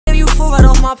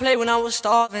my plate when I was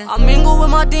starving. I mingle with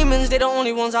my demons, they the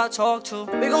only ones I talk to.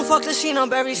 We gon' fuck the scene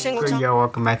up every single time. Yo,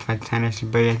 welcome back to my channel. It's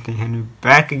your boy Anthony Henry,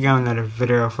 back again with another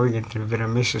video. Before we get to the video,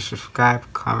 make sure to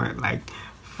subscribe, comment, like,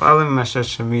 follow me on my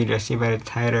social media. See by the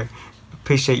title.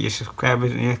 Appreciate your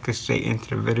subscribers, and let's get straight into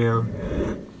the video.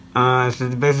 So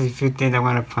there's basically a few things I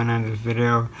want to point out in this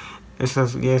video. Let's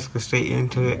go straight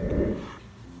into it.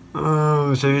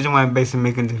 So the reason why I'm basically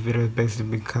making this video is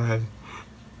basically because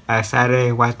I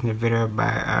started watching the video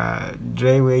by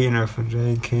Drayway, from Dre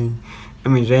and King.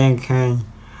 Dre and King.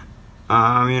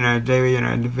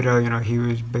 Drayway, the video, he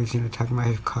was basically talking about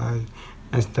his cars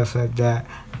and stuff like that.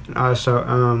 And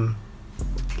also,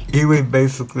 he was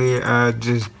basically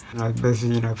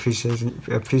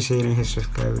appreciating his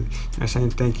subscribers,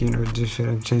 saying thank you, just for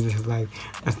them changing his life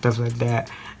and stuff like that.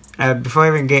 Before I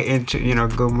even get into,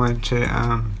 go more into,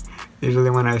 I really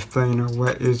want to explain,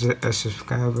 what is a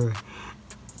subscriber.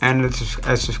 And a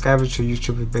subscriber to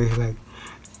YouTube is basically like,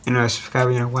 a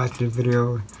subscriber, watch the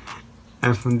video,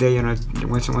 and from there,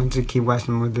 once you keep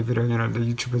watching more of the video, the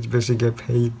YouTubers basically get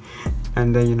paid,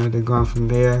 and then, they go on from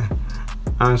there.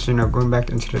 So, going back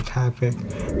into the topic,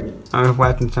 I was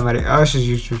watching somebody else's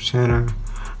YouTube channel,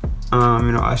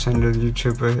 also another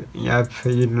YouTuber,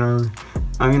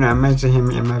 I mentioned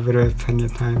him in my video plenty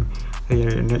of time, so,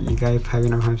 you guys probably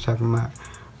know who I'm talking about.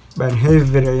 But in his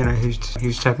video,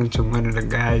 he's talking to one of the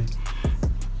guys,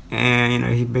 and,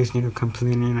 he basically,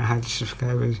 complaining, how the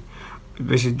subscribers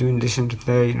basically doing this and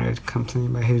that,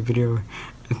 complaining about his video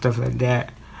and stuff like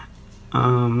that.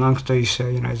 Long story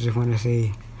short, I just want to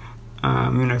say,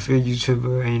 if you're a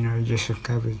YouTuber and, your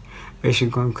subscribers basically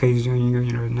going crazy on you,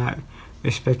 not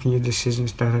respecting your decisions,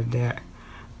 stuff like that,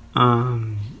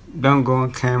 don't go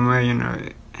on camera,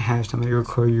 have somebody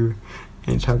record you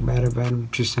and talk bad about them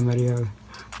to somebody else.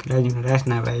 That's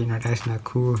not right, that's not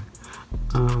cool.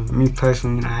 Me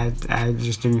personally, I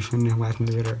just didn't finish watching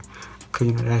the video,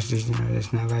 cause, that's just,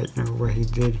 that's not right, what he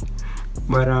did.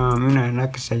 But,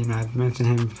 like I said, I've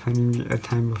mentioned him plenty of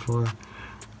time before.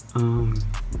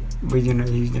 But,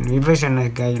 he's basically a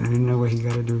nice guy, he know what he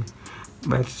gotta do.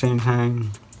 But at the same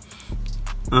time,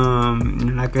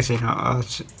 like I said, all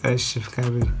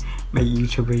subscribers make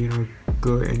YouTubers,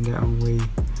 go in their own way.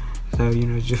 So,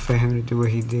 just for him to do what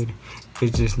he did,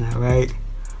 it's just not right.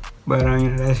 But,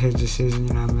 that's his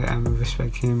decision, I'm gonna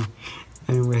respect him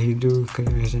and what he do, because,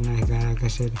 he's a nice guy, like I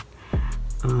said.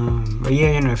 But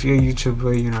yeah, if you're a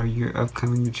YouTuber, you're an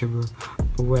upcoming YouTuber,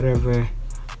 or whatever,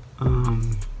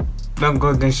 don't go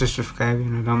against your subscriber,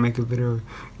 don't make a video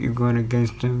you're going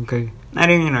against them, because, not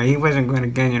even, he wasn't going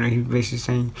against, he was basically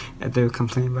saying that they were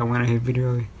complaining about one of his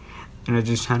videos,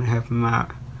 just trying to help him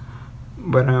out.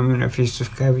 But, if your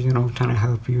subscribers, trying to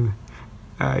help you,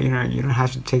 you don't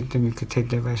have to take them, you could take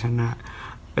their advice or not.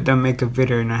 But don't make a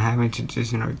video not having to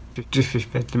just,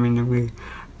 disrespect them in a way.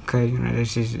 Because,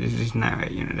 it's just not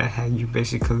right, that's how you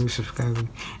basically lose subscribers.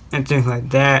 And things like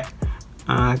that.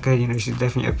 Because, you should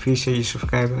definitely appreciate your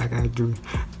subscribers like I do.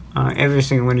 Every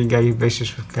single one of you guys, you basically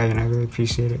subscribe, and I really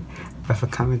appreciate it. But for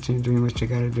commenting, doing what you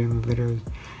gotta do in my videos.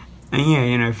 And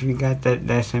yeah, if you got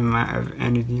that same amount of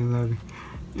energy and love,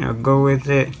 go with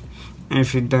it. And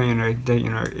if you don't,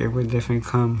 it will definitely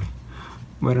come.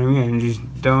 But just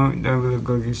don't really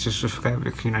go against your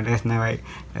subscribers, because that's not right,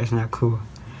 that's not cool.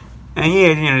 And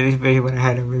yeah, this is basically what I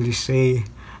had to really say.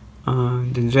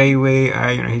 The Drayway,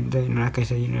 like I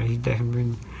said, he's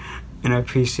definitely been,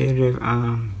 appreciative.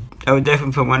 I would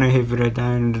definitely put one of his videos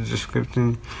down in the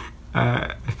description,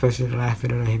 especially the last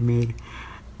video that he made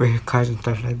with his cars and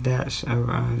stuff like that. So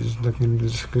just look in the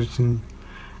description.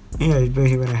 Yeah, it's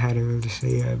basically what I had to really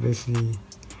say. Basically,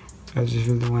 I just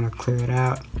really want to clear it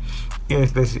out. Yeah,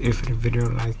 it's basically it for the video.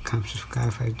 Like, comment,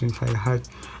 subscribe, fight, doing fight hard.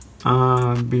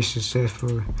 Be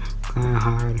successful, grind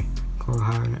hard, go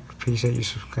hard. Appreciate your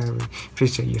subscribers,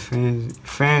 appreciate your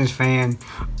fans,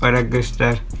 all that good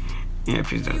stuff. Yeah,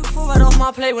 peace out. You flew right off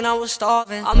my plate when I was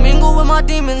starving. I mingle with my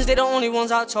demons, they the only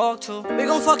ones I talk to. We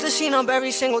gon' fuck the scene up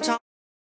every single time.